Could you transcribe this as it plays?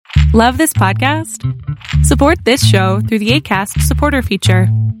Love this podcast? Support this show through the Acast supporter feature.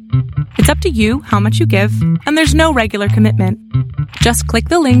 It's up to you how much you give, and there's no regular commitment. Just click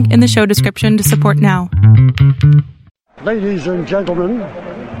the link in the show description to support now. Ladies and gentlemen,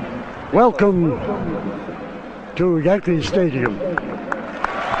 welcome to Yankee Stadium.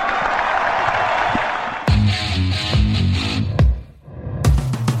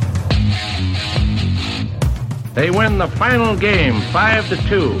 They win the final game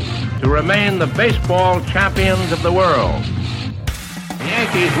 5-2 to remain the baseball champions of the world. The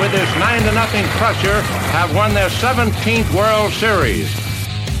Yankees, with this 9-0 crusher, have won their 17th World Series.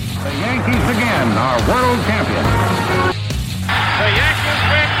 The Yankees again are world champions. The Yankees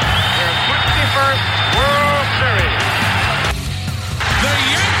win their 21st World Series. The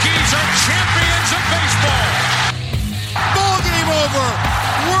Yankees are champions of baseball. Ball game over.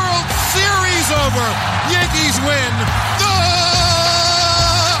 World Series over. Yankees win. The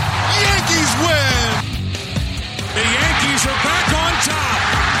Yankees win. The Yankees are back on top.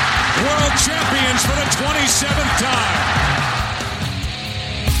 World champions for the 27th time.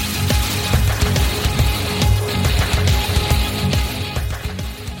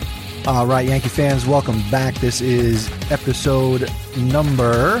 All right, Yankee fans, welcome back. This is episode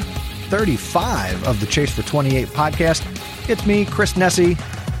number 35 of the Chase for 28 podcast. It's me, Chris Nesi,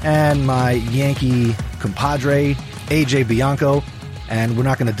 and my Yankee compadre, AJ Bianco, and we're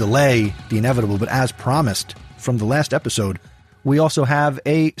not going to delay the inevitable, but as promised from the last episode, we also have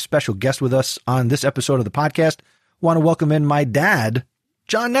a special guest with us on this episode of the podcast. Want to welcome in my dad,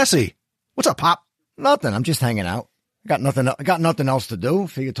 John Nesi. What's up, Pop? Nothing. I'm just hanging out. Got nothing else to do.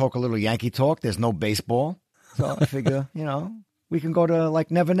 Figure talk a little Yankee talk. There's no baseball, so I figure we can go to like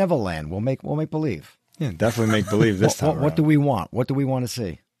Never Never Land. We'll make believe. Yeah, definitely make believe this time. What do we want? What do we want to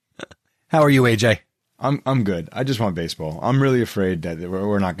see? How are you, AJ? I'm good. I just want baseball. I'm really afraid that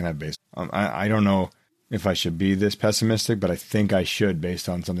we're not going to have baseball. I don't know if I should be this pessimistic, but I think I should based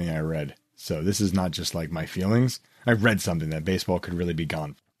on something I read. So this is not just like my feelings. I read something that baseball could really be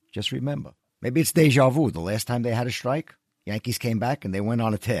gone. Just remember. Maybe it's deja vu. The last time they had a strike, Yankees came back and they went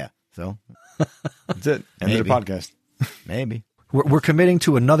on a tear. So that's it. End of the podcast. Maybe. We're committing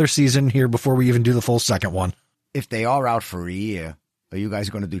to another season here before we even do the full second one. If they are out for a year, are you guys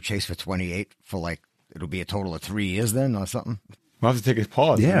going to do Chase for 28 for like, it'll be a total of 3 years then or something? We'll have to take a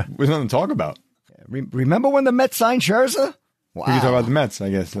pause. Yeah. There's nothing to talk about. Remember when the Mets signed Scherzer? Wow. We can talk about the Mets, I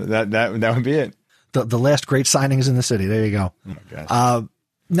guess. That would be it. The last great signings in the city. There you go. Oh my gosh.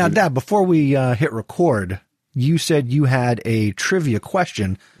 Now, Dad, before we hit record, you said you had a trivia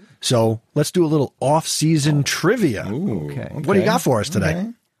question. So let's do a little off-season trivia. Ooh, okay. What do you got for us today?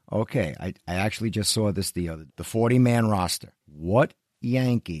 Okay. I actually just saw this the 40-man roster. What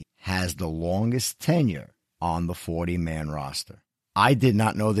Yankee has the longest tenure on the 40-man roster? I did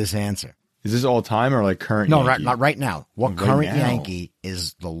not know this answer. Is this all time or like current No, Yankee? not right now. What Right current now. Yankee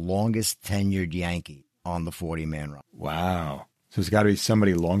is the longest tenured Yankee on the 40-man roster? Wow. So it's got to be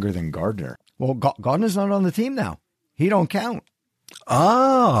somebody longer than Gardner. Well, Gardner's not on the team now. He don't count.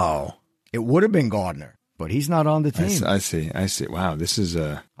 Oh. It would have been Gardner, but he's not on the team. I see. Wow, this is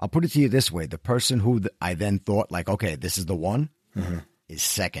I'll put it to you this way. The person who I then thought, like, okay, this is the one, is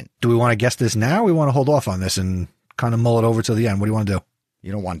second. Do we want to guess this now, or we want to hold off on this and kind of mull it over till the end? What do you want to do?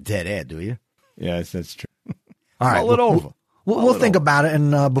 You don't want dead air, do you? Yeah, that's true. All right. Mull it over. We'll think about it,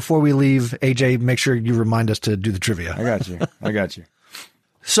 and before we leave, AJ, make sure you remind us to do the trivia. I got you.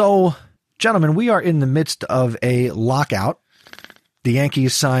 So, gentlemen, we are in the midst of a lockout. The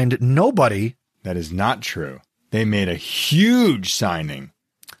Yankees signed nobody. That is not true. They made a huge signing.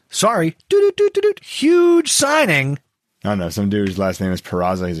 Sorry. Huge signing. I don't know. Some dude whose last name is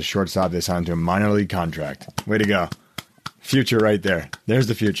Peraza. He's a shortstop. They signed to a minor league contract. Way to go. Future right there. There's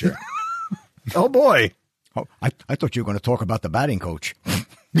the future. Oh, boy. Oh, I thought you were going to talk about the batting coach.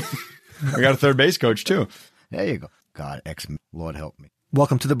 I got a third base coach, too. There you go. God, Lord help me.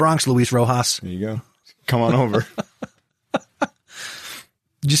 Welcome to the Bronx, Luis Rojas. There you go. Come on over.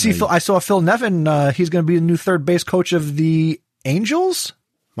 Did you see Phil? I saw Phil Nevin. He's going to be the new third base coach of the Angels.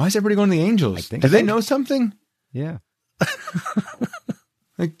 Why is everybody going to the Angels? think Do so. they know something? Yeah.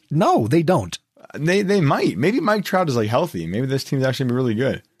 No, they don't. They might. Maybe Mike Trout is like healthy. Maybe this team's actually be really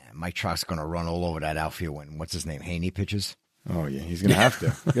good. Mike Trout's going to run all over that outfield when, what's his name, Haney pitches. Oh, yeah. He's going to have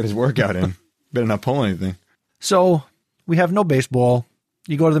to get his workout in. Better not pull anything. So we have no baseball.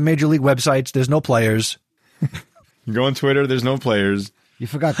 You go to the major league websites. There's no players. You go on Twitter. There's no players. You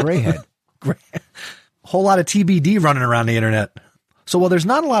forgot Grayhead. Whole lot of TBD running around the internet. So while there's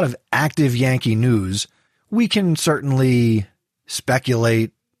not a lot of active Yankee news, we can certainly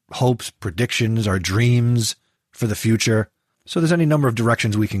speculate hopes, predictions, our dreams for the future. So there's any number of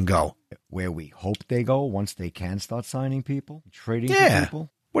directions we can go. Where we hope they go once they can start signing people, trading Yeah.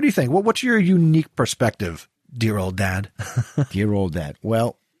 people. What do you think? What's your unique perspective, dear old dad? Dear old dad.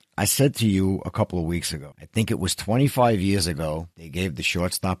 Well, I said to you a couple of weeks ago, I think it was 25 years ago, they gave the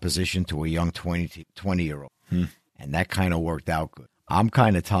shortstop position to a young 20-year-old. And that kind of worked out good. I'm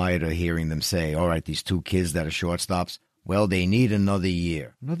kind of tired of hearing them say, all right, these two kids that are shortstops, well, they need another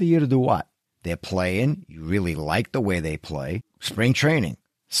year. Another year to do what? They're playing. You really like the way they play. Spring training.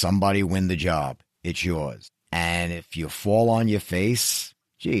 Somebody win the job. It's yours. And if you fall on your face,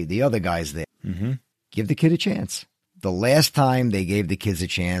 gee, the other guy's there. Give the kid a chance. The last time they gave the kids a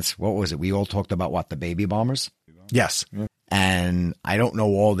chance, what was it? We all talked about what, the baby bombers? Yes. And I don't know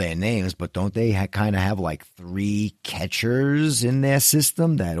all their names, but don't they kind of have like 3 catchers in their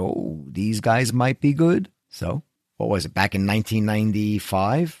system that, oh, these guys might be good? So, what was it, back in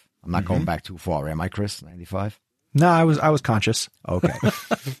 1995? I'm not going back too far, am I, Chris? 95? No, I was conscious. Okay.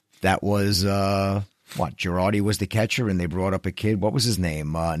 That was, Girardi was the catcher, and they brought up a kid. What was his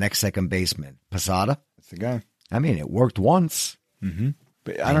name? Next second baseman. Posada? That's the guy. I mean, it worked once.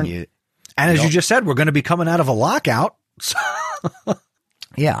 But I don't. And as you just said, we're going to be coming out of a lockout. So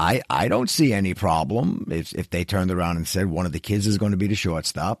Yeah, I don't see any problem if they turned around and said one of the kids is going to be the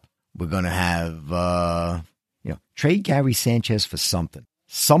shortstop. We're going to have, trade Gary Sanchez for something.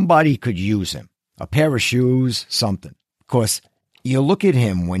 Somebody could use him. A pair of shoes, something. Of course, you look at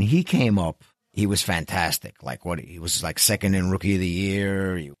him when he came up, he was fantastic. Like he was like second in rookie of the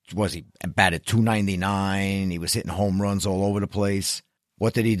year. He batted .299. He was hitting home runs all over the place.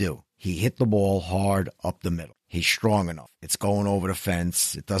 What did he do? He hit the ball hard up the middle. He's strong enough. It's going over the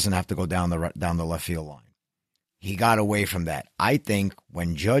fence. It doesn't have to go down the left field line. He got away from that. I think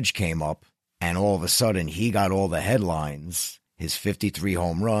when Judge came up and all of a sudden he got all the headlines, his 53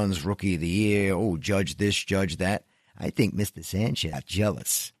 home runs, rookie of the year, oh, Judge this, Judge that. I think Mr. Sanchez got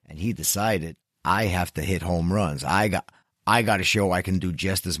jealous and he decided, I have to hit home runs. I got to show I can do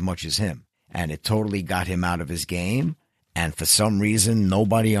just as much as him. And it totally got him out of his game. And for some reason,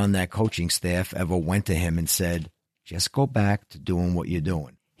 nobody on that coaching staff ever went to him and said, just go back to doing what you're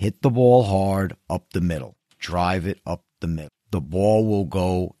doing. Hit the ball hard up the middle. Drive it up the middle. The ball will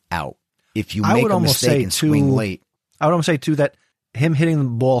go out. If you make a mistake and swing late. I would almost say, too, that him hitting the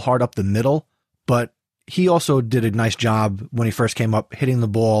ball hard up the middle, but he also did a nice job when he first came up hitting the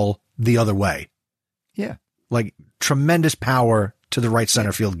ball the other way. Yeah. Like tremendous power to the right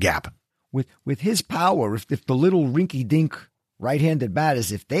center field gap. With his power, if the little rinky-dink right-handed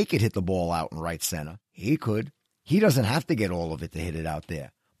batters, if they could hit the ball out in right center, he could. He doesn't have to get all of it to hit it out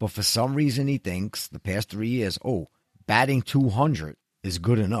there. But for some reason, he thinks the past 3 years, batting .200 is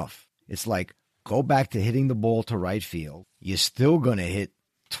good enough. It's like, go back to hitting the ball to right field. You're still going to hit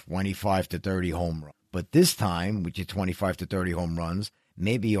 25 to 30 home runs. But this time, with your 25 to 30 home runs,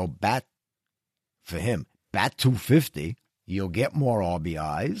 maybe you'll bat 250. You'll get more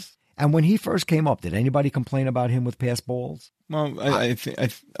RBIs. And when he first came up, did anybody complain about him with pass balls? Well, I think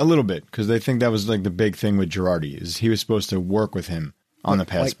a little bit, because I think that was like the big thing with Girardi, is he was supposed to work with him on the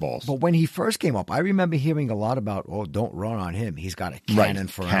pass balls. But when he first came up, I remember hearing a lot about, don't run on him. He's got a cannon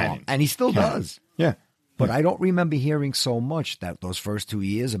for an arm. And he still does. Yeah. But I don't remember hearing so much that those first 2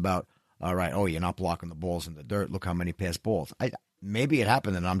 years about, all right, you're not blocking the balls in the dirt. Look how many pass balls. Maybe it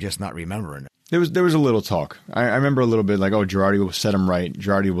happened and I'm just not remembering it. There was a little talk. I remember a little bit like, Girardi will set him right.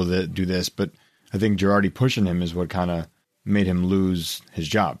 Girardi will do this. But I think Girardi pushing him is what kind of made him lose his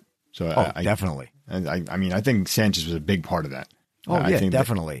job. So definitely. I mean, I think Sanchez was a big part of that. I think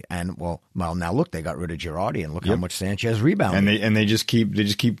definitely. And now look, they got rid of Girardi and look how much Sanchez rebounded. And they just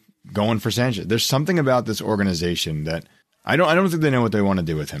keep going for Sanchez. There's something about this organization that I don't think they know what they want to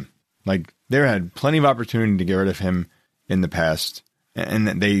do with him. Like, they had plenty of opportunity to get rid of him in the past, and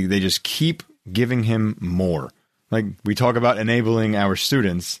they just keep giving him more. Like, we talk about enabling our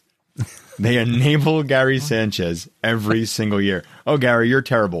students. They enable Gary Sanchez every single year. Oh, Gary, you're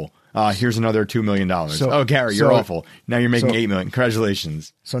terrible. Here's another $2 million. Gary, you're awful. Now you're making $8 million.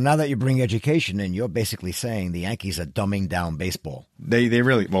 Congratulations. So now that you bring education in, you're basically saying the Yankees are dumbing down baseball. They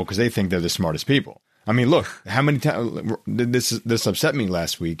really, because they think they're the smartest people. I mean, look, how many times this upset me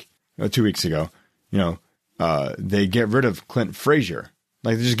last week, 2 weeks ago. They get rid of Clint Frazier.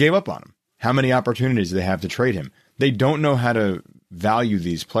 Like, they just gave up on him. How many opportunities do they have to trade him? They don't know how to value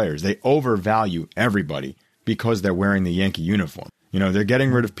these players. They overvalue everybody because they're wearing the Yankee uniform. They're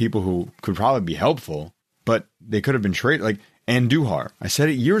getting rid of people who could probably be helpful, but they could have been traded. Like Andujar. I said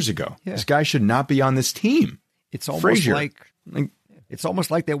it years ago. Yeah. This guy should not be on this team. It's almost it's almost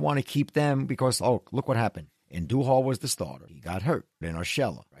like they want to keep them because, look what happened. Andujar was the starter. He got hurt in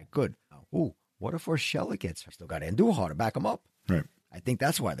Urshela. Right, good. What if Urshela gets hurt? Still got Andujar to back him up. Right. I think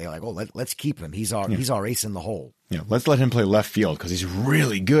that's why they're like, let's keep him. He's our ace in the hole. Yeah, let's let him play left field because he's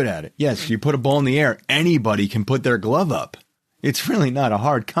really good at it. Yes, you put a ball in the air, anybody can put their glove up. It's really not a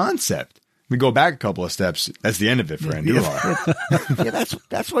hard concept. We go back a couple of steps. That's the end of it for Andujar. Yeah,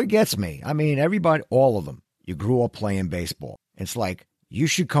 that's what gets me. I mean, everybody, all of them. You grew up playing baseball. It's like you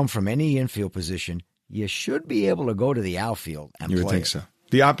should come from any infield position. You should be able to go to the outfield and play. You would think so.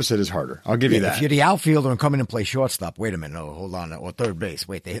 The opposite is harder. I'll give you that. If you're the outfielder and come in and play shortstop, wait a minute. No, hold on. Or third base.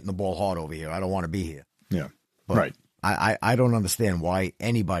 Wait, they're hitting the ball hard over here. I don't want to be here. Yeah. But right. I don't understand why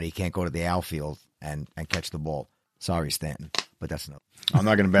anybody can't go to the outfield and catch the ball. Sorry, Stanton, but that's no. I'm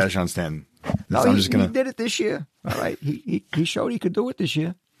not going to bash on Stanton. No, he did it this year. All right. He showed he could do it this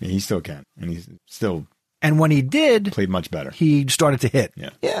year. Yeah, he still can. And he's still. And when he did, played much better. He started to hit.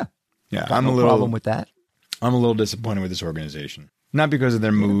 Yeah. Yeah. Yeah. I'm a little problem with that. I'm a little disappointed with this organization. Not because of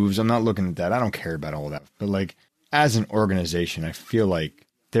their moves. I'm not looking at that. I don't care about all that. But like, as an organization, I feel like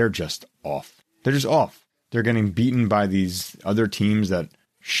they're just off. They're just off. They're getting beaten by these other teams that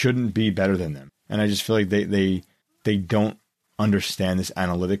shouldn't be better than them. And I just feel like they don't understand this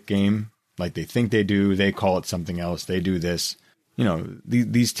analytic game like they think they do. They call it something else. They do this. You know,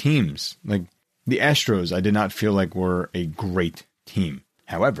 these teams, like the Astros, I did not feel like were a great team.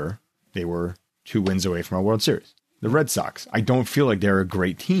 However, they were 2 wins away from a World Series. The Red Sox, I don't feel like they're a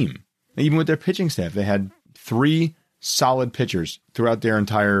great team. Even with their pitching staff, they had 3 solid pitchers throughout their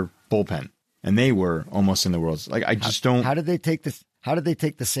entire bullpen, and they were almost in the World Series. Like, I just don't. How did they take this? How did they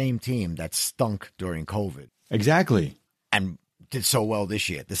take the same team that stunk during COVID? Exactly. And did so well this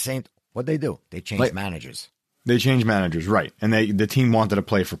year? The same. What'd they do? They changed managers. They changed managers, right? And the team wanted to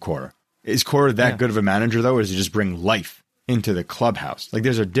play for Cora. Is Cora that good of a manager though, or does he just bring life into the clubhouse? Like,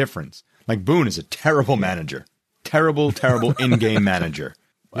 there's a difference. Like, Boone is a terrible manager. Terrible, terrible in-game manager.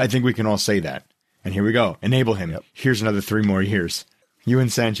 I think we can all say that. And here we go. Enable him. Yep. Here's another 3 more years. You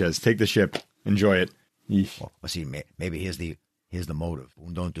and Sanchez, take the ship. Enjoy it. Well, see, maybe here's the motive.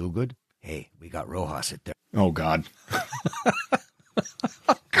 Boone don't do good. Hey, we got Rojas at there. Oh, God.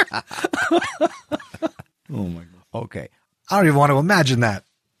 Oh, my God. Okay. I don't even want to imagine that.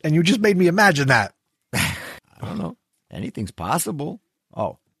 And you just made me imagine that. I don't know. Anything's possible.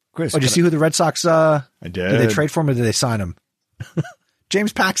 Oh, Chris. Did you see who the Red Sox, I did. Did they trade for him or did they sign him?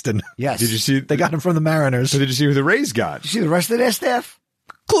 James Paxton. Yes. Did you see? They got him from the Mariners. But did you see who the Rays got? Did you see the rest of their staff?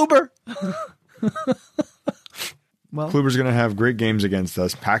 Kluber. Well, Kluber's going to have great games against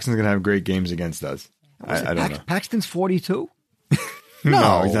us. Paxton's going to have great games against us. I don't know. Paxton's 42?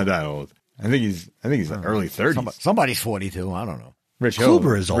 No, he's not that old. I think he's early 30s. Somebody's 42. I don't know. Rich Hill.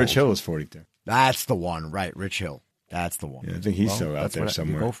 Kluber is old. Rich Hill is 42. That's the one, right? Rich Hill. That's the one. Yeah, I think he's still out there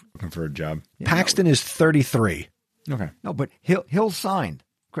somewhere looking for a job. Yeah, Paxton is 33. Okay. No, but Hill signed.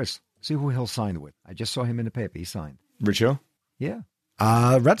 Chris, see who Hill signed with. I just saw him in the paper. He signed. Rich Hill? Yeah.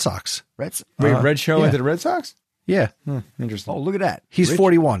 Red Sox. Reds. Wait, Red Hill yeah. into the Red Sox? Yeah. Interesting. Oh, look at that. He's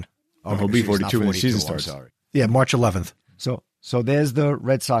 41. Oh, he'll be 42 when the season starts. I'm sorry. Yeah, March 11th. So there's the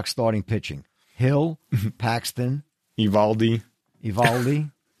Red Sox starting pitching. Hill, Paxton, Evaldi,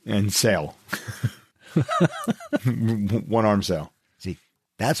 and Sale. One arm Sale. See,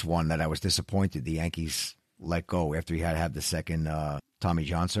 that's one that I was disappointed the Yankees let go after he had to have the second Tommy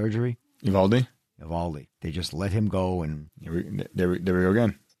John surgery. Evaldi. They just let him go, and there we go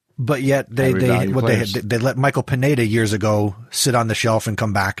again. But yet they let Michael Pineda years ago sit on the shelf and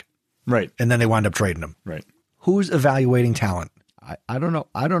come back. Right. And then they wind up trading him. Right. Who's evaluating talent? I don't know.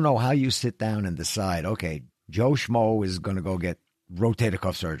 I don't know how you sit down and decide, okay, Joe Schmo is going to go get rotator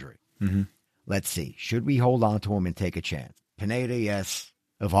cuff surgery. Mm-hmm. Let's see. Should we hold on to him and take a chance? Pineda, yes.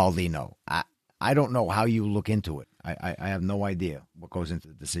 Evaldi, no. I don't know how you look into it. I have no idea what goes into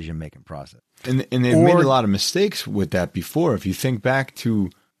the decision-making process. And they've made a lot of mistakes with that before. If you think back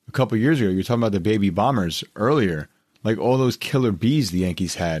to a couple of years ago, you were talking about the baby bombers earlier, like all those killer bees the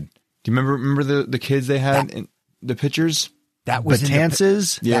Yankees had. Do you remember the kids they had, and the pitchers? That was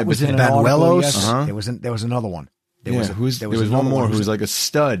Betances? That was in Benuelos? There was another one. There was one more who was like a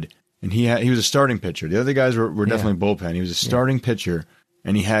stud, and he was a starting pitcher. The other guys were definitely bullpen. He was a starting pitcher,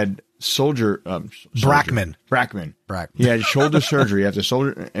 and he had Brackman. He had shoulder surgery after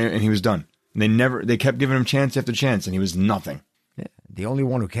shoulder, and he was done. And they kept giving him chance after chance, and he was nothing. Yeah. The only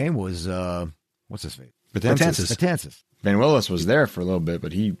one who came was what's his name? Betances. Benuelos was there for a little bit,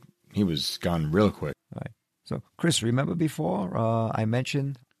 but he was gone real quick. Right. So, Chris, remember before I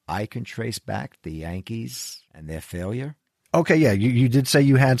mentioned I can trace back the Yankees and their failure? Okay, yeah. You did say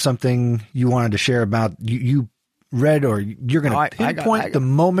you had something you wanted to share about you read, or you're going to pinpoint the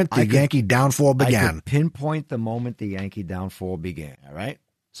moment the Yankee downfall began. I could pinpoint the moment the Yankee downfall began, all right?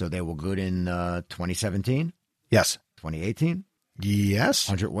 So they were good in 2017, Yes. 2018, Yes.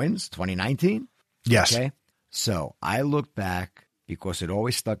 100 wins, 2019. Yes. Okay. So I look back because it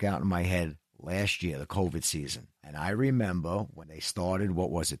always stuck out in my head last year, the COVID season. And I remember when they started,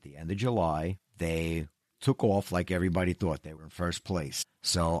 what was it, the end of July, they took off like everybody thought. They were in first place.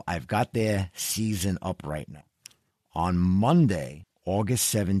 So I've got their season up right now. On Monday,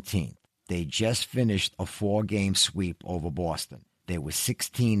 August 17th, they just finished a 4-game sweep over Boston. They were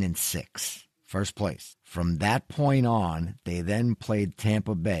 16-6, first place. From that point on, they then played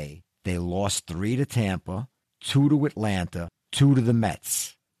Tampa Bay. They lost 3 to Tampa, 2 to Atlanta, 2 to the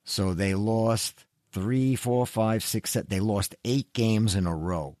Mets. So they lost 3, 4, 5, 6, 7. They lost 8 games in a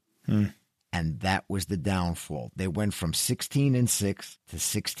row. And that was the downfall. They went from 16-6 to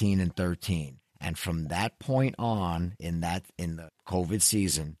 16-13. And from that point on, in the COVID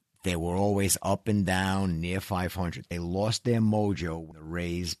season, they were always up and down near 500. They lost their mojo when the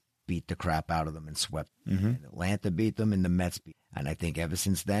Rays beat the crap out of them and swept. And Atlanta beat them and the Mets beat them. And I think ever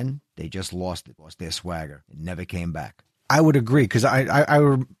since then, they just lost their swagger. It never came back. I would agree because I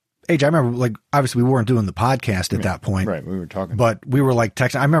remember, like, obviously we weren't doing the podcast at that point. Right, we were talking. But we were like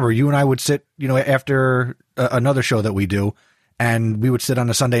texting. I remember you and I would sit, after another show that we do, and we would sit on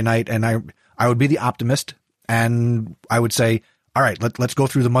a Sunday night, and I would be the optimist, and I would say, all right, let's go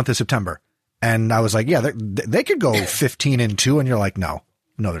through the month of September. And I was like, yeah, they could go 15-2, and you're like, no,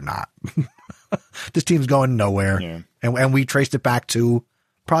 they're not. This team's going nowhere. Yeah. And we traced it back to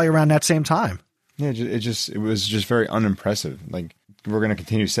probably around that same time. Yeah, it was just very unimpressive. Like, we're going to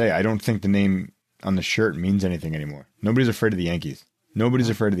continue to say, I don't think the name on the shirt means anything anymore. Nobody's afraid of the Yankees. Nobody's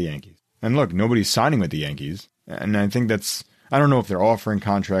afraid of the Yankees. And look, nobody's signing with the Yankees. And I think I don't know if they're offering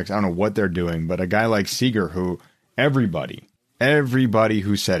contracts. I don't know what they're doing. But a guy like Seager, who everybody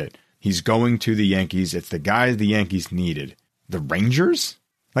who said it, he's going to the Yankees. It's the guy the Yankees needed. The Rangers?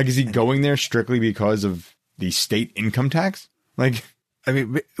 Like, is he going there strictly because of the state income tax? Like, I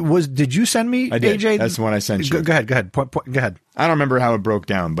mean, did you send me, I did. AJ? That's the one I sent you. Go ahead. Go ahead. I don't remember how it broke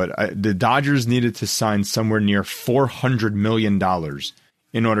down, but the Dodgers needed to sign somewhere near $400 million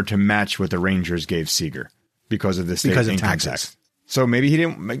in order to match what the Rangers gave Seager because of the state income tax. So maybe he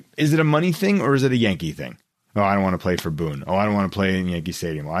didn't. Is it a money thing or is it a Yankee thing? Oh, I don't want to play for Boone. Oh, I don't want to play in Yankee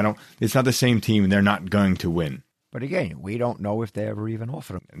Stadium. It's not the same team. They're not going to win. But again, we don't know if they ever even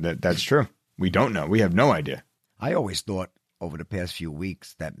offered him. That's true. We don't know. We have no idea. I always thought over the past few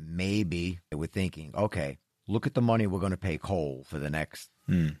weeks that maybe they were thinking, okay, look at the money we're going to pay Cole for the next,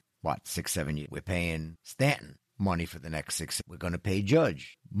 6, 7 years. We're paying Stanton money for the next 6. We're going to pay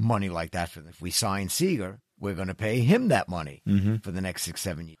Judge money like that. If we sign Seager, we're going to pay him that money for the next 6,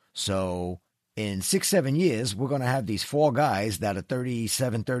 7 years. So in 6, 7 years, we're going to have these 4 guys that are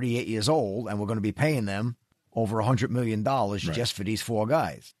 37, 38 years old, and we're going to be paying them over $100 million just for these 4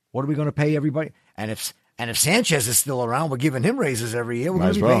 guys. What are we going to pay everybody? And if Sanchez is still around, we're giving him raises every year. We're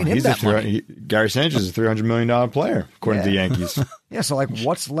going to be paying him that money. Gary Sanchez is a $300 million player, according to the Yankees. Yeah, so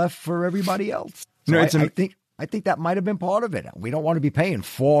what's left for everybody else? So I think that might have been part of it. We don't want to be paying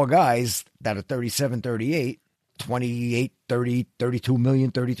 4 guys that are 37, 38, 28, 30, 32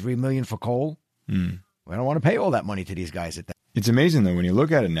 million, 33 million for Cole. We don't want to pay all that money to these guys at that. It's amazing, though, when you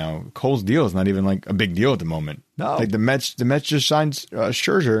look at it now, Cole's deal is not even like a big deal at the moment. No. Like the Mets just signed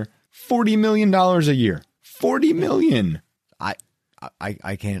Scherzer $40 million a year. $40 million.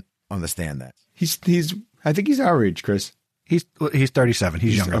 I can't understand that. I think he's our age, Chris. He's 37.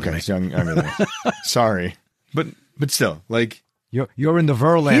 He's younger than me. He's younger than me. Sorry. But still, like, you're in the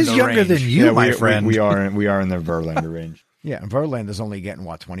Verlander He's younger range. than you, my friend. We are in the Verlander range. Yeah, and Verlander's only getting,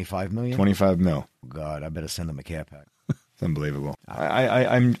 what, 25 million? 25 mil. God, I better send him a care pack. It's unbelievable.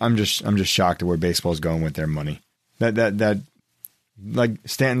 I'm just shocked at where baseball's going with their money. That like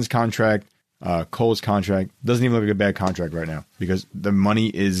Stanton's contract, Cole's contract doesn't even look like a bad contract right now because the money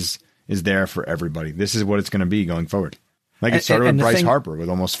is there for everybody. This is what it's going to be going forward. Like it started with Bryce Harper with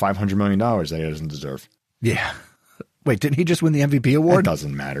almost $500 million that he doesn't deserve. Yeah. Wait, didn't he just win the MVP award? It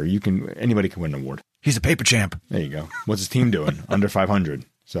doesn't matter. Anybody can win an award. He's a paper champ. There you go. What's his team doing? Under 500.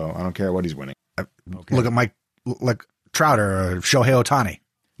 So I don't care what he's winning. Okay. Look at Mike, like Trotter or Shohei Ohtani.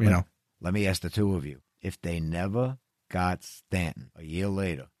 You know. Let me ask the two of you: if they never got Stanton a year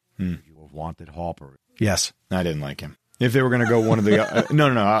later, would you have wanted Harper? Yes, I didn't like him. If they were going to go one of the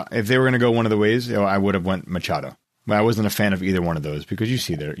no. If they were going to go one of the ways, I would have went Machado. But I wasn't a fan of either one of those because you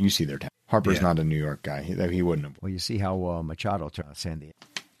see their talent. Harper's not a New York guy. He wouldn't have. Well, you see how Machado turned out San Diego.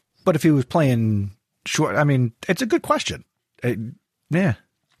 But if he was playing short, I mean, it's a good question. Yeah,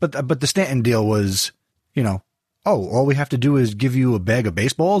 but the Stanton deal was, all we have to do is give you a bag of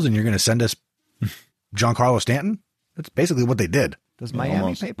baseballs and you're going to send us Giancarlo Stanton. That's basically what they did. Does Yeah, Miami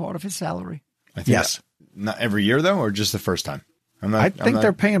almost. pay part of his salary? I think Yes. Not every year, though, or just the first time? I think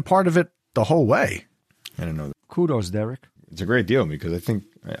they're paying part of it the whole way. I don't know. Kudos, Derek. It's a great deal because I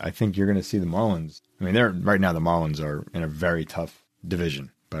think you're going to see the Marlins. I mean, right now the Marlins are in a very tough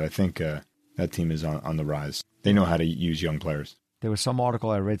division, but I think that team is on the rise. They know how to use young players. There was some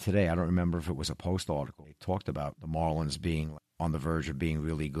article I read today. I don't remember if it was a Post article. It talked about the Marlins being on the verge of being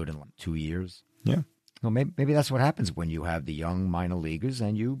really good in 2 years. Yeah. Well, maybe that's what happens when you have the young minor leaguers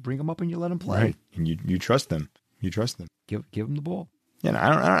and you bring them up and you let them play. Right. And you trust them. You trust them. Give them the ball. Yeah, and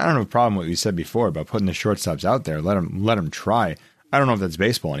I don't have a problem with what you said before about putting the shortstops out there. Let them try. I don't know if that's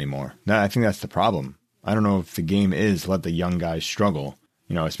baseball anymore. I think that's the problem. I don't know if the game is let the young guys struggle.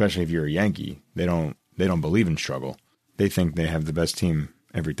 You know, especially if you're a Yankee, they don't believe in struggle. They think they have the best team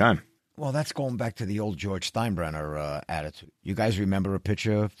every time. Well, that's going back to the old George Steinbrenner attitude. You guys remember a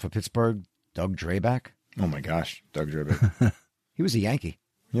pitcher for Pittsburgh, Doug Draback? Oh my gosh, Doug Draback. He was a Yankee.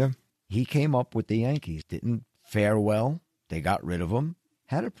 Yeah. He came up with the Yankees. Didn't fare well. They got rid of him.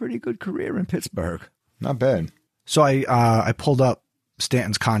 Had a pretty good career in Pittsburgh. Not bad. So I pulled up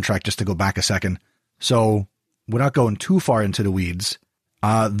Stanton's contract just to go back a second. So without going too far into the weeds,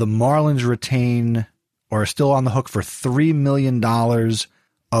 the Marlins retain or are still on the hook for $3 million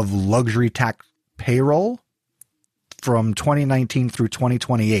of luxury tax payroll from 2019 through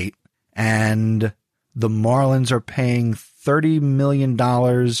 2028. And the Marlins are paying $30 million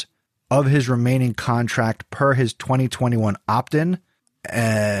of his remaining contract per his 2021 opt-in.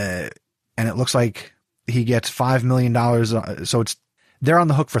 And it looks like he gets $5 million. So they're on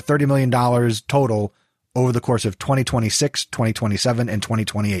the hook for $30 million total over the course of 2026, 2027, and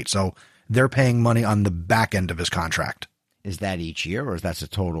 2028. So they're paying money on the back end of his contract. Is that each year, or is that a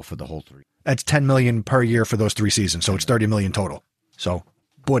total for the whole 3? That's $10 million per year for those 3 seasons. So it's $30 million total. So,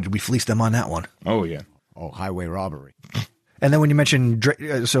 boy, did we fleece them on that one. Oh, yeah. Oh, highway robbery. And then when you mentioned,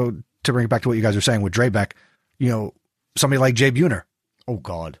 so to bring it back to what you guys were saying with Drabeck, you know, somebody like Jay Buhner. Oh,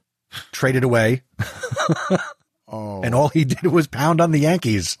 God. Traded away. Oh. And all he did was pound on the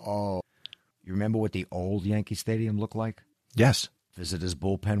Yankees. Oh. You remember what the old Yankee Stadium looked like? Yes. Visitors'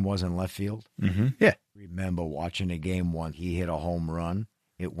 bullpen was in left field. Mm-hmm. Yeah. Remember watching a game one, he hit a home run.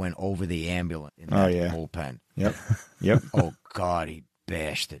 It went over the ambulance in that bullpen. Yep. Yep. Oh, God, he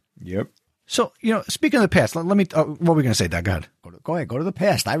bashed it. Yep. So, you know, speaking of the past, let me, what were we going to say, Doug? Go ahead. Go ahead, go to the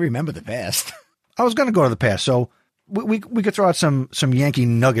past. I remember the past. I was going to go to the past. So we could throw out some Yankee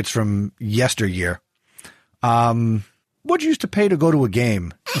nuggets from yesteryear. What'd you used to pay to go to a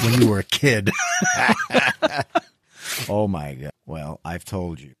game when you were a kid? Oh, my God. Well, I've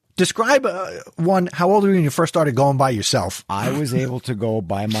told you. Describe one. How old were you when you first started going by yourself? I was able to go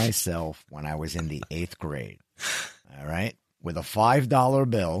by myself when I was in the 8th grade. All right. With a $5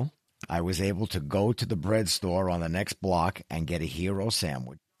 bill, I was able to go to the bread store on the next block and get a hero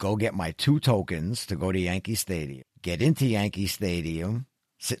sandwich. Go get my 2 tokens to go to Yankee Stadium. Get into Yankee Stadium,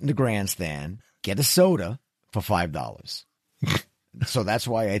 sit in the grandstand, get a soda for $5. So that's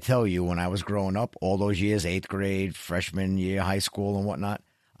why I tell you, when I was growing up, all those years, 8th grade, freshman year, high school and whatnot,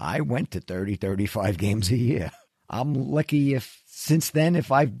 I went to 30, 35 games a year. I'm lucky since then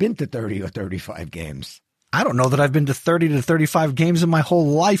if I've been to 30 or 35 games. I don't know that I've been to 30 to 35 games in my whole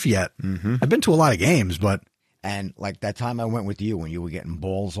life yet. Mm-hmm. I've been to a lot of games, but. And like that time I went with you when you were getting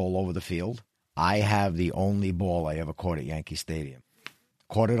balls all over the field, I have the only ball I ever caught at Yankee Stadium.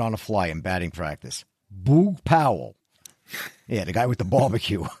 Caught it on a fly in batting practice. Boog Powell. Yeah, the guy with the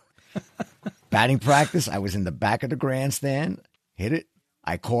barbecue. Batting practice, I was in the back of the grandstand, hit it,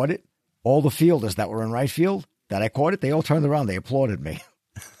 I caught it. All the fielders that were in right field, that I caught it, they all turned around, they applauded me.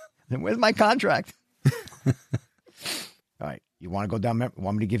 Then where's my contract? All right, you want to go down,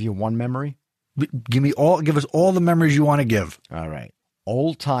 want me to give you one memory? Give us all the memories you want to give. All right.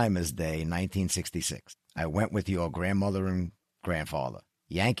 Old Timers Day, 1966. I went with your grandmother and grandfather.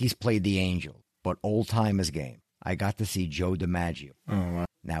 Yankees played the Angels, but Old Timers game. I got to see Joe DiMaggio. Oh, wow.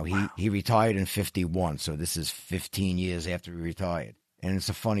 Now, he retired in 51, so this is 15 years after he retired. And it's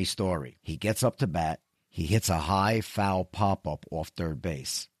a funny story. He gets up to bat. He hits a high foul pop-up off third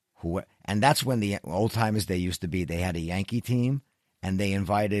base. And that's when the Old Timers Day used to be. They had a Yankee team, and they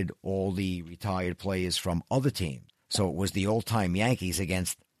invited all the retired players from other teams. So it was the old-time Yankees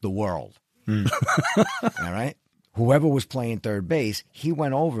against the world. All right? Whoever was playing third base, he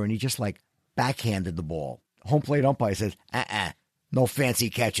went over and he just like backhanded the ball. Home plate umpire says, no fancy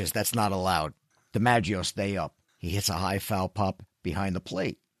catches. That's not allowed. DiMaggio, stay up. He hits a high foul pop behind the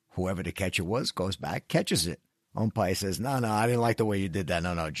plate. Whoever the catcher was goes back, catches it. Umpire says, no, I didn't like the way you did that.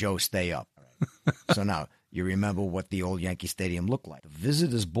 No, Joe, stay up. So now you remember what the old Yankee Stadium looked like. The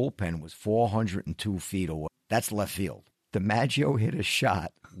visitors' bullpen was 402 feet away. That's left field. DiMaggio hit a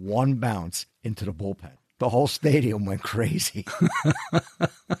shot, one bounce into the bullpen. The whole stadium went crazy.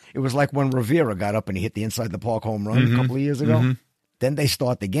 It was like when Rivera got up and he hit the inside the park home run a couple of years ago. Then they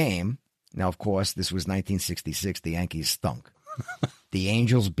start the game. Now, of course, this was 1966. The Yankees stunk. The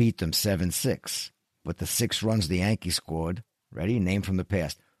Angels beat them 7-6. But the 6 runs the Yankees scored, ready? Name from the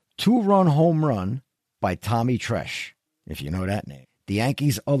past. 2-run home run by Tommy Tresh, if you know that name. The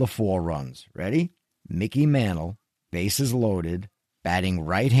Yankees' other 4 runs, ready? Mickey Mantle, bases loaded, batting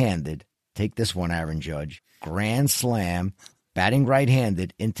right-handed. Take this one, Aaron Judge. Grand slam, batting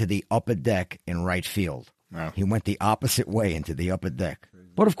right-handed into the upper deck in right field. Wow. He went the opposite way into the upper deck.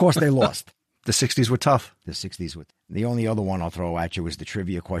 But, of course, they lost. The 60s were tough. The 60s were. The only other one I'll throw at you is the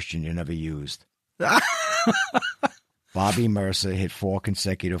trivia question you never used. Bobby Mercer hit 4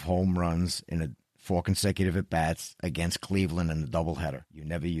 consecutive home runs in 4 consecutive at-bats against Cleveland in the doubleheader. You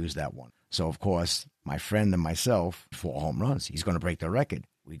never used that one. So, of course, my friend and myself, 4 home runs. He's going to break the record.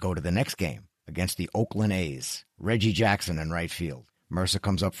 We go to the next game against the Oakland A's. Reggie Jackson in right field. Mercer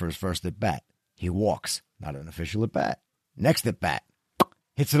comes up for his first at-bat. He walks. Not an official at-bat. Next at-bat.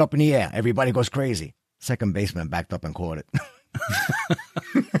 Hits it up in the air. Everybody goes crazy. Second baseman backed up and caught it.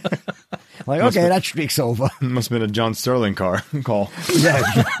 Okay, that streak's over. Must have been a John Sterling call. Yeah.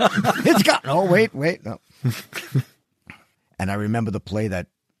 It's got... Oh, wait, no. And I remember the play that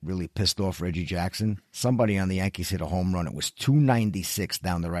really pissed off Reggie Jackson. Somebody on the Yankees hit a home run. It was 296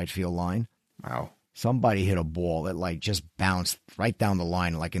 down the right field line. Wow. Somebody hit a ball that just bounced right down the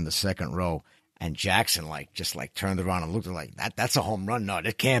line, like in the second row. And Jackson just turned around and looked at that's a home run. No,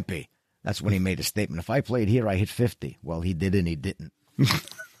 that can't be. That's when he made a statement. If I played here, I hit 50. Well, he did and he didn't.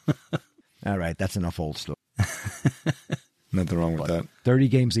 All right, that's enough old stuff. Nothing wrong with that. 30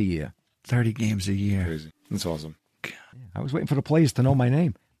 games a year. 30 games a year. Crazy. That's awesome. I was waiting for the players to know my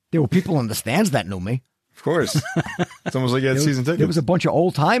name. There were people in the stands that knew me. Of course. It's almost like you had season tickets. There was a bunch of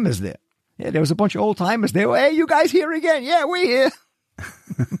old timers there. Yeah, there was a bunch of old timers there. Hey, you guys here again? Yeah, we're here.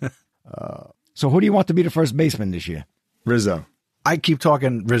 So who do you want to be the first baseman this year? Rizzo. I keep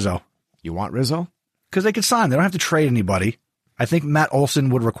talking Rizzo. You want Rizzo? Because they could sign. They don't have to trade anybody. I think Matt Olson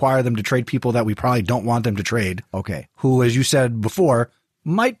would require them to trade people that we probably don't want them to trade. Okay. Who, as you said before,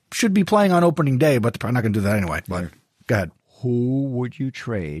 should be playing on opening day, but they're probably not going to do that anyway. But go ahead. Who would you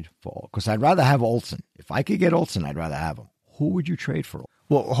trade for? Because I'd rather have Olson. If I could get Olson, I'd rather have him. Who would you trade for?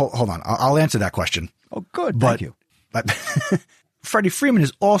 Well, hold on. I'll answer that question. Oh, good. Thank you. Freddie Freeman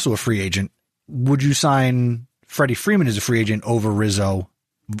is also a free agent. Would you sign Freddie Freeman as a free agent over Rizzo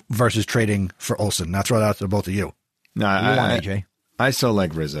versus trading for Olson? Now throw that out to both of you. No, AJ. I still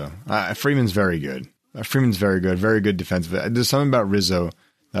like Rizzo. Freeman's very good. Freeman's very good. Very good defensive. There's something about Rizzo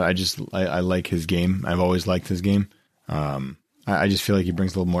that I like his game. I've always liked his game. I just feel like he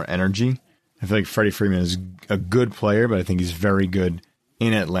brings a little more energy. I feel like Freddie Freeman is a good player, but I think he's very good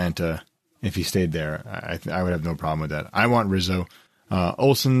in Atlanta. If he stayed there, I would have no problem with that. I want Rizzo.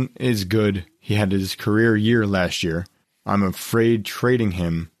 Olson is good. He had his career year last year. I'm afraid trading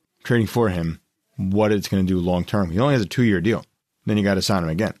for him, what it's going to do long term. He only has a 2-year deal. Then you got to sign him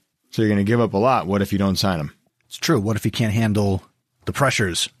again. So you're going to give up a lot. What if you don't sign him? It's true. What if he can't handle the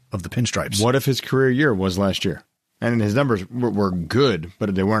pressures of the pinstripes? What if his career year was last year? And his numbers were good,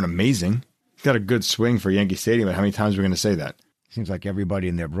 but they weren't amazing. He's got a good swing for Yankee Stadium, but how many times are we going to say that? Seems like everybody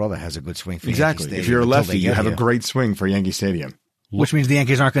and their brother has a good swing for exactly. Yankee Stadium. If you're a lefty, you have a great swing for Yankee Stadium. Which means the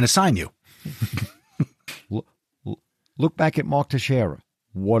Yankees aren't going to sign you. Look back at Mark Teixeira.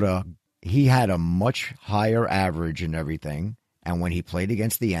 He had a much higher average and everything. And when he played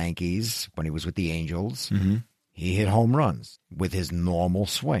against the Yankees, when he was with the Angels, he hit home runs with his normal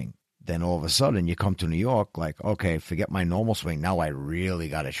swing. Then all of a sudden you come to New York like, okay, forget my normal swing. Now I really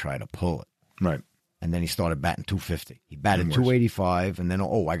got to try to pull it. Right. And then he started batting 250. He batted 285, and then,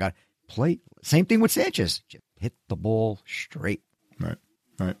 I got play. Same thing with Sanchez. Just hit the ball straight.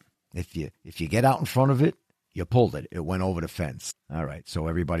 Right. If you get out in front of it, you pulled it. It went over the fence. All right, so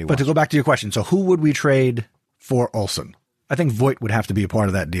everybody But to go back to your question, so who would we trade for Olson? I think Voit would have to be a part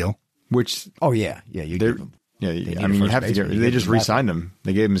of that deal. Which, you give him. Yeah, I mean, you have to get. They just re-signed him.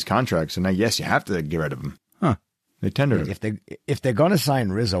 They gave him his contract, so now you have to get rid of him. Huh? They tendered him. If they're going to sign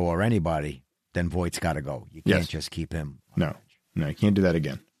Rizzo or anybody, then Voigt's got to go. You can't just keep him. No, you can't do that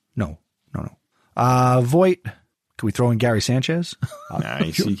again. No. Voit. Can we throw in Gary Sanchez? Nah,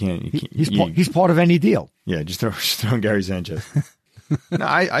 you can't. He's part of any deal. Yeah, just throw in Gary Sanchez. No,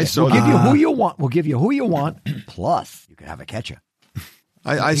 I saw. We'll give you who you want. We'll give you who you want. Plus, you can have a catcher.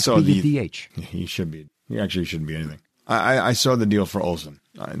 I saw the DH. He should be. He actually shouldn't be anything. I saw the deal for Olson.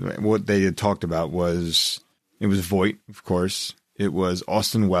 What they had talked about was it was Voit, of course. It was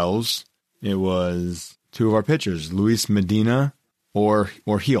Austin Wells. It was two of our pitchers, Luis Medina or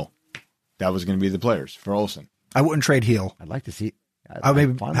Heel. That was going to be the players for Olsen. I wouldn't trade Heel. I'd like to see. How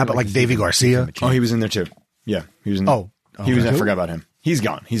about like Davey Garcia? Oh, he was in there too. Yeah, he was in there. He was. I okay. forgot about him. He's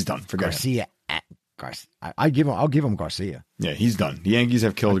gone. He's done. Forget him. Garcia. I'll give him Garcia. Yeah, he's done. The Yankees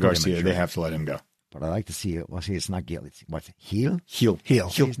have killed Garcia. They have to let him go. But I like to see it. Well, see, it's not Gil. It's what's it? Heel? Heel.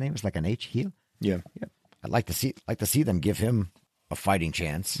 His name is like an H. Heel. Yeah. I'd like to see them give him a fighting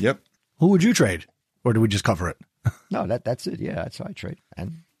chance. Yep. Who would you trade, or do we just cover it? No, that's it. Yeah, that's how I trade.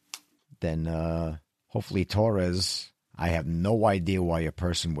 And then hopefully Torres. I have no idea why a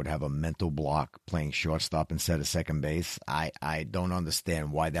person would have a mental block playing shortstop instead of second base. I don't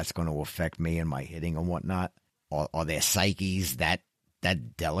understand why that's going to affect me and my hitting and whatnot. Are their psyches that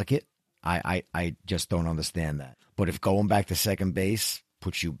delicate? I just don't understand that. But if going back to second base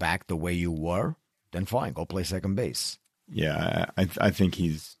puts you back the way you were, then fine, go play second base. Yeah, I think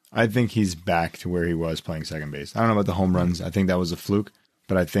he's back to where he was playing second base. I don't know about the home runs. I think that was a fluke,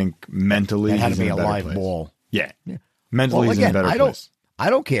 but I think mentally That had he's to be in a better live place. ball. Yeah. Mentally he's in a better place. I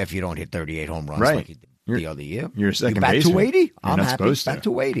don't care if you don't hit 38 home runs Right. like you did the other year. You're a second bat baseman. 280. You're I'm not happy. supposed to. Bat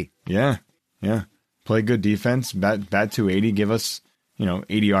 280. Yeah. Play good defense. Bat 280. Give us 80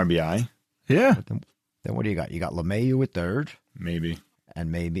 RBI. Yeah. Then what do you got? You got LeMahieu at third, Maybe.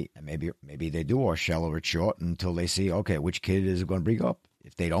 and maybe they do Urshela at short until they see, okay, which kid is going to bring up.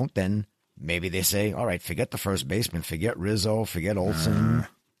 If they don't, then maybe they say, all right, forget the first baseman, forget Rizzo, forget Olsen,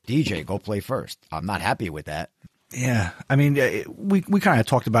 DJ, go play first. I'm not happy with that. Yeah, I mean, we kind of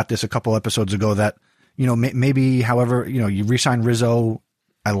talked about this a couple episodes ago that, maybe, however, you re-sign Rizzo.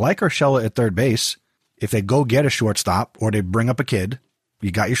 I like Urshela at third base. If they go get a shortstop or they bring up a kid,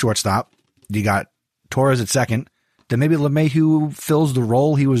 you got your shortstop, you got Torres at second, then maybe LeMahieu fills the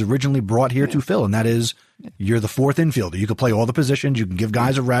role he was originally brought here to fill, and that is you're the fourth infielder. You can play all the positions. You can give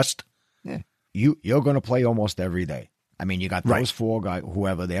guys a rest. Yeah, you're going to play almost every day. I mean, you got those four guys,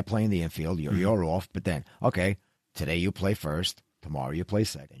 whoever, they're playing the infield. You're off, but then, okay, today you play first. Tomorrow you play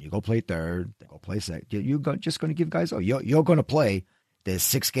second. You go play third. Then go play second. You're just going to give guys. You're going to play. There's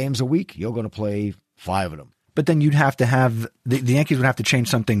 6 games a week. You're going to play 5 of them. But then you'd have to have the Yankees would have to change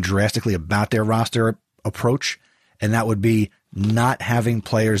something drastically about their roster approach, and that would be not having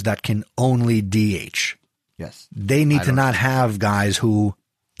players that can only DH. Yes, they need to not have guys who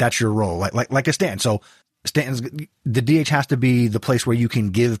that's your role, like a Stanton. So Stanton's the DH has to be the place where you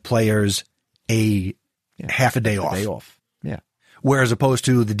can give players a half a day off. Yeah. Whereas opposed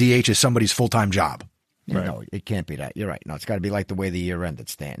to the DH is somebody's full-time job. Yeah, right. No, it can't be that. You're right. No, it's got to be like the way the year ended,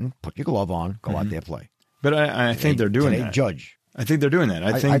 Stanton. Put your glove on, go out there, play. But I think they're doing that. Judge. I think they're doing that.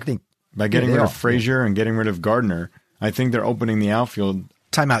 I think by getting rid of Frazier and getting rid of Gardner, I think they're opening the outfield.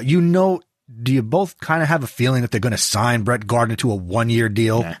 Time out. Do you both kind of have a feeling that they're going to sign Brett Gardner to a 1-year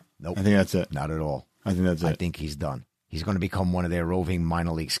deal? Nah, nope. I think that's it. Not at all. I think that's it. I think he's done. He's going to become one of their roving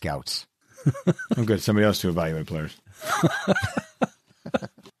minor league scouts. Oh, good. Somebody else to evaluate players.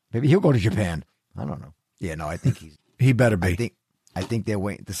 Maybe he'll go to Japan. I don't know. Yeah, no, I think he better be. I think they're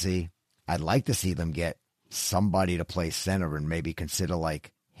waiting to see. I'd like to see them get somebody to play center and maybe consider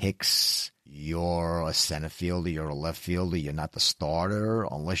like Hicks. You're a center fielder. You're a left fielder. You're not the starter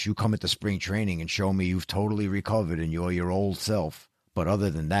unless you come into spring training and show me you've totally recovered and you're your old self. But other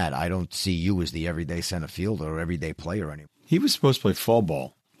than that, I don't see you as the everyday center fielder or everyday player anymore. He was supposed to play fall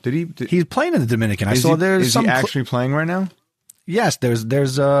ball. Did he? He's playing in the Dominican. Is he actually playing right now? Yes,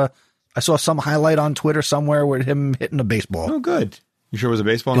 there's I saw some highlight on Twitter somewhere with him hitting a baseball. Oh, good. You sure it was a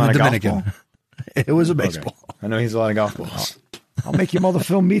baseball, in not the a Dominican. golf ball? It was a baseball. Okay. I know he's a lot of golf balls. I'll make your mother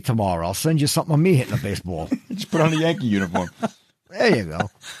film me tomorrow. I'll send you something of me hitting a baseball. Just put on a Yankee uniform. There you go.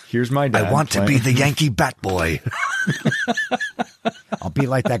 Here's my dad. I want to be the Yankee bat boy. I'll be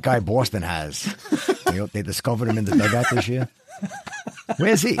like that guy Boston has. They discovered him in the dugout this year.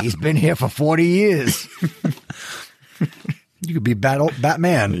 Where's he? He's been here for 40 years. You could be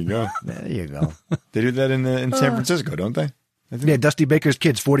Batman. There you go. There you go. They do that in San Francisco, don't they? Yeah, Dusty Baker's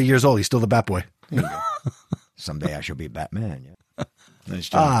kid's 40 years old. He's still the bat boy. There you go. Someday I shall be Batman. Yeah. Nice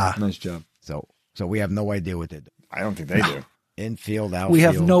job. Nice job. So we have no idea what they do. I don't think they do. Infield, outfield. We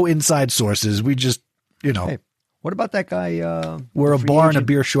have no inside sources. We just, Hey, what about that guy? We're a bar and a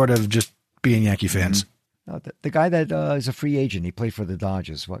beer short of just being Yankee fans. Mm-hmm. No, the guy that is a free agent. He played for the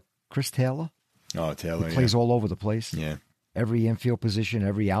Dodgers. What? Chris Taylor? Oh, Taylor. He plays all over the place. Yeah. Every infield position,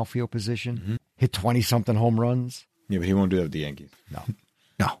 every outfield position. Mm-hmm. Hit 20-something home runs. Yeah, but he won't do that with the Yankees.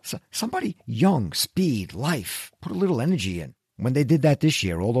 No. So, somebody young, speed, life, put a little energy in. When they did that this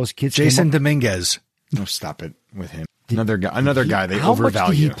year, all those kids. Jason Dominguez. No, stop it with him. Another guy. They how overvalue. How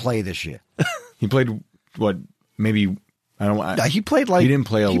much did he play this year? He played what? Maybe I don't. He played like he didn't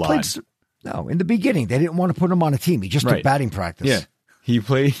play a lot. No, in the beginning, they didn't want to put him on a team. He just took batting practice. Yeah. He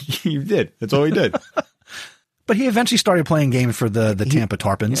played. He did. That's all he did. But he eventually started playing games for the Tampa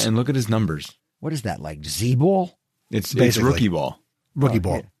Tarpons. Yeah, and look at his numbers. What is that, like Z-ball? It's Basically. rookie ball. Rookie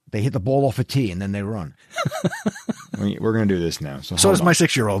ball. Yeah. They hit the ball off a tee, and then they run. We're going to do this now. So does my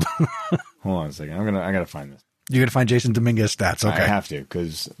 6-year-old. Hold on a second. I got to find this. You're going to find Jason Dominguez stats. Okay. I have to,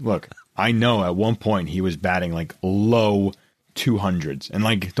 because, look, I know at one point he was batting like low 200s. And,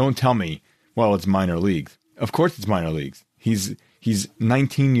 like, don't tell me, well, it's minor leagues. Of course it's minor leagues. He's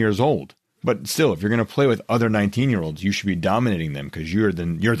 19 years old. But still, if you're going to play with other 19-year-olds, you should be dominating them because you're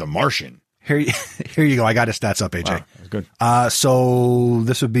the Martian. Here you go. I got his stats up, AJ. Wow, that's good. So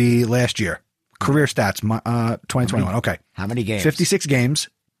this would be last year. Career stats, 2021. Okay. How many games? 56 games.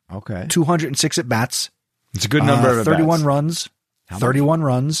 Okay. 206 at-bats. It's a good number of 31 at-bats. runs. 31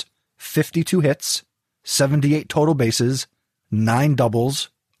 runs. 52 hits. 78 total bases. 9 doubles.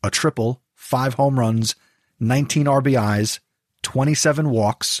 A triple. 5 home runs. 19 RBIs. 27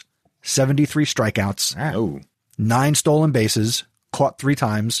 walks. 73 strikeouts. Oh. 9 stolen bases. Caught 3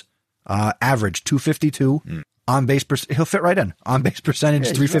 times. Average 252. On base he'll fit right in. On base percentage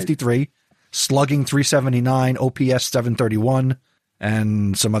 353. Right. Slugging 379. OPS 731.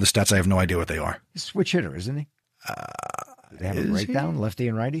 And some other stats I have no idea what they are. He's a switch hitter, isn't he? They have a breakdown, lefty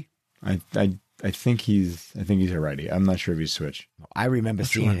and righty. I think he's a righty. I'm not sure if he's switched. I remember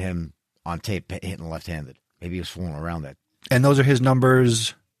seeing him on tape hitting left-handed. Maybe he was fooling around that. And those are his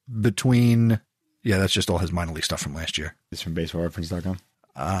numbers between. Yeah, that's just all his minor league stuff from last year. It's from baseballreference.com.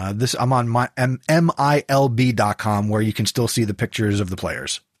 I'm on my MILB.com where you can still see the pictures of the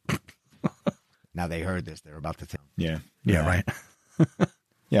players. Now they heard this. They're about to tell. Yeah. Yeah, right.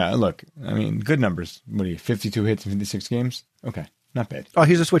 Yeah, look, I mean, good numbers. What are you, 52 hits in 56 games? Okay, not bad. Oh,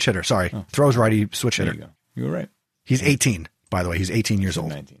 he's a switch hitter. Sorry. Oh. Throws righty, switch There hitter. you go. You were right. He's 18, by the way. He's 18 years old.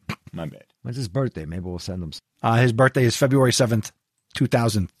 19. My bad. When's his birthday? Maybe we'll send him. His birthday is February 7th,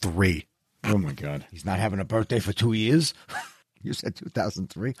 2003. Oh, my God. He's not having a birthday for 2 years? You said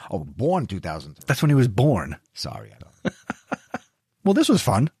 2003? Oh, born 2003. That's when he was born. Sorry. I don't. Well, this was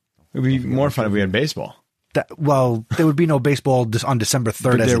fun. It would be more fun if we had baseball. There would be no baseball on December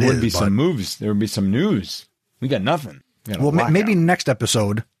 3rd. But there would be some moves. There would be some news. We got nothing. Well, maybe next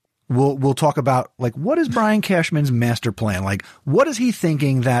episode we'll talk about, like, what is Brian Cashman's master plan? Like, what is he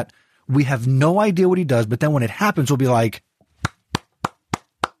thinking that we have no idea what he does, but then when it happens, we'll be like,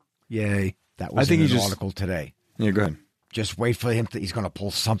 yay. That was in an article today. Yeah, go ahead. Just wait for him. He's going to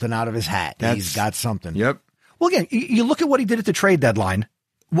pull something out of his hat. He's got something. Yep. Well, again, you look at what he did at the trade deadline.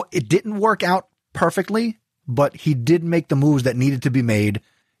 It didn't work out perfectly, but he did make the moves that needed to be made.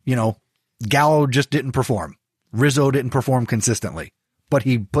 You know, Gallo just didn't perform. Rizzo didn't perform consistently, but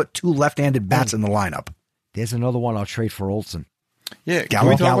he put 2 left-handed bats in the lineup. There's another one I'll trade for Olsen. Yeah, Can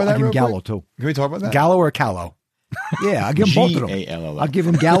we talk about that real Gallo quick? too. Can we talk about that? Gallo or Callow? Yeah, I'll give him both of them. Gallo. I'll give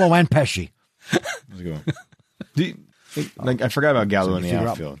him Gallo and Pesci. Let's go. I forgot about Gallo in the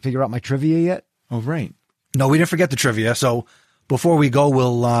outfield. Figure out my trivia yet? Oh, right. No, we didn't forget the trivia. So before we go,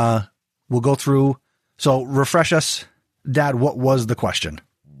 we'll go through. So refresh us, Dad. What was the question?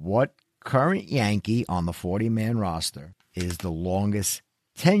 What current Yankee on the 40-man roster is the longest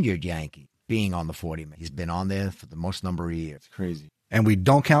tenured Yankee being on the 40-man? He's been on there for the most number of years. It's crazy. And we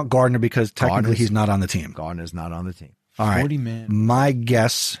don't count Gardner because technically he's not on the team. Gardner's not on the team. All right. 40-man. My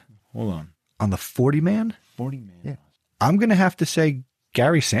guess Hold on. on the 40-man, 40-man. Yeah. I'm going to have to say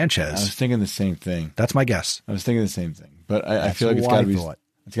Gary I Sanchez. was thinking the same thing. That's my guess. I was thinking the same thing. But I feel like who it's got I to be thought.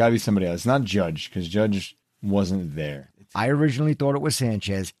 it's got to be somebody else. It's not Judge because Judge wasn't there. I originally thought it was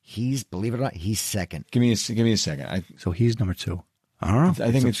Sanchez. Believe it or not, he's second. Give me a second. So he's number 2. I don't know.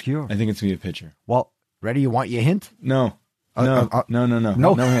 I think it's obscure. I think it's me a pitcher. Well, ready? You want your hint? No. No. No hint.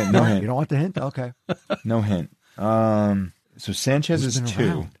 No. No hint. You don't want the hint? Okay. No hint. So Sanchez Who's is been 2.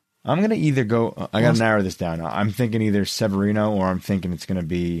 around? I'm going to either go, I got to narrow this down. I'm thinking either Severino or I'm thinking it's going to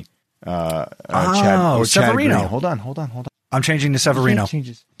be Chad Severino. Green. Hold on. I'm changing to Severino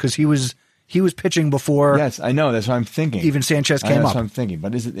Changes. because he was pitching before Yes, I know. That's what I'm thinking. even Sanchez I know, came that's up. what I'm thinking.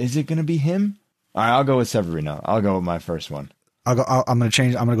 But is it going to be him? All right, I'll go with Severino. I'll go with my first one. I'm going to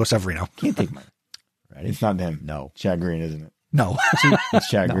change. I'm going to go Severino. Can't take mine. Ready? It's not him. No. Chad Green, isn't it? No. It's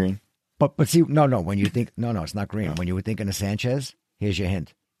Chad Green. But see, no. When you think, no, it's not Green. When you were thinking of Sanchez, here's your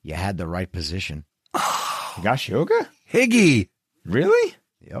hint. You had the right position. Gashioka? Higgy, Really?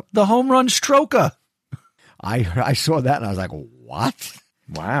 Yep. the home run stroker. I saw that and I was like, what?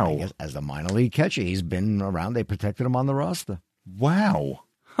 I Wow. guess as the minor league catcher, he's been around. They protected him on the roster. Wow.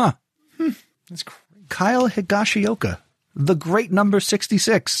 Huh. That's crazy. Kyle Higashioka, the great number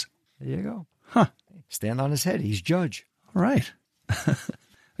 66. There you go. Huh. Stand on his head. He's Judge. All right.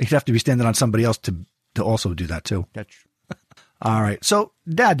 You'd have to be standing on somebody else to also do that too. That's true. All right. So,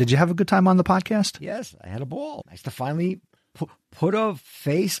 Dad, did you have a good time on the podcast? Yes, I had a ball. Nice to finally put a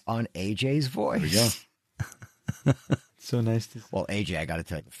face on AJ's voice. There we go. So nice to see. Well, AJ, I got to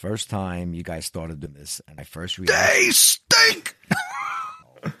tell you, the first time you guys started doing this, and I first realized They stink.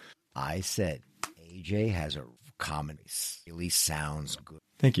 I said, AJ has a common voice. Really sounds good.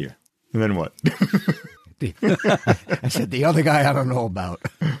 Thank you. And then what? I said, the other guy I don't know about.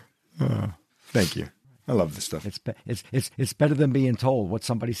 Thank you. I love this stuff. It's better than being told. What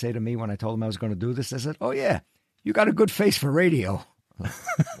somebody say to me when I told them I was going to do this? I said, oh, yeah, you got a good face for radio.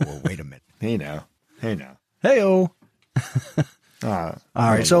 Well, wait a minute. Hey now. Hey-o. All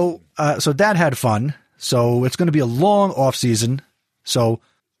right. So Dad had fun. So it's going to be a long off season. So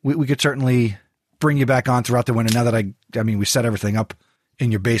we could certainly bring you back on throughout the winter. Now that I mean, we set everything up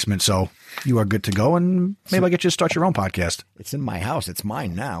in your basement, so you are good to go. And maybe I'll get you to start your own podcast. It's in my house. It's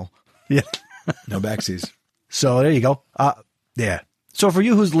mine now. Yeah. No backsies. So there you go. Yeah. So for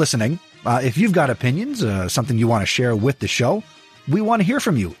you who's listening, if you've got opinions, something you want to share with the show, we want to hear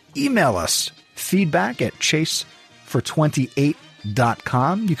from you. Email us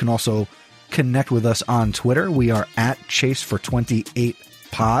feedback@chasefor28.com. You can also connect with us on Twitter. We are at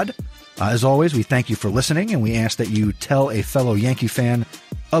chasefor28pod. As always, we thank you for listening, and we ask that you tell a fellow Yankee fan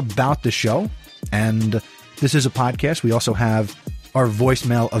about the show. And this is a podcast. We also have our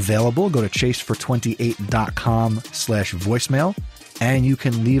voicemail available. Go to chasefor28.com/voicemail, and you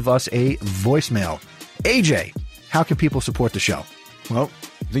can leave us a voicemail. AJ, how can people support the show? Well,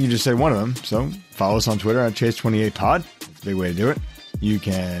 I think you just said one of them. So follow us on Twitter at Chase28Pod. That's a big way to do it. You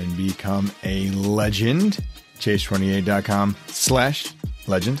can become a legend,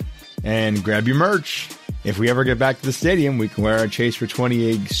 chase28.com/legend, and grab your merch. If we ever get back to the stadium, we can wear our Chase for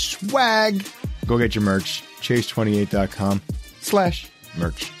 28 swag. Go get your merch,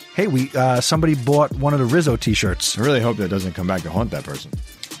 chase28.com/merch. Hey, somebody bought one of the Rizzo t-shirts. I really hope that doesn't come back to haunt that person.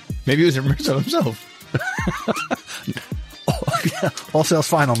 Maybe it was Rizzo himself. All sales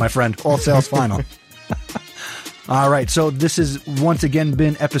final, my friend. All sales final. All right. So this has once again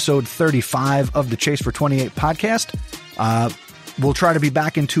been episode 35 of the Chase for 28 podcast. We'll try to be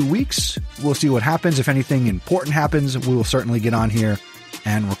back in 2 weeks. We'll see what happens. If anything important happens, we will certainly get on here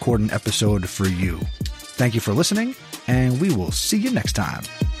and record an episode for you. Thank you for listening, and we will see you next time.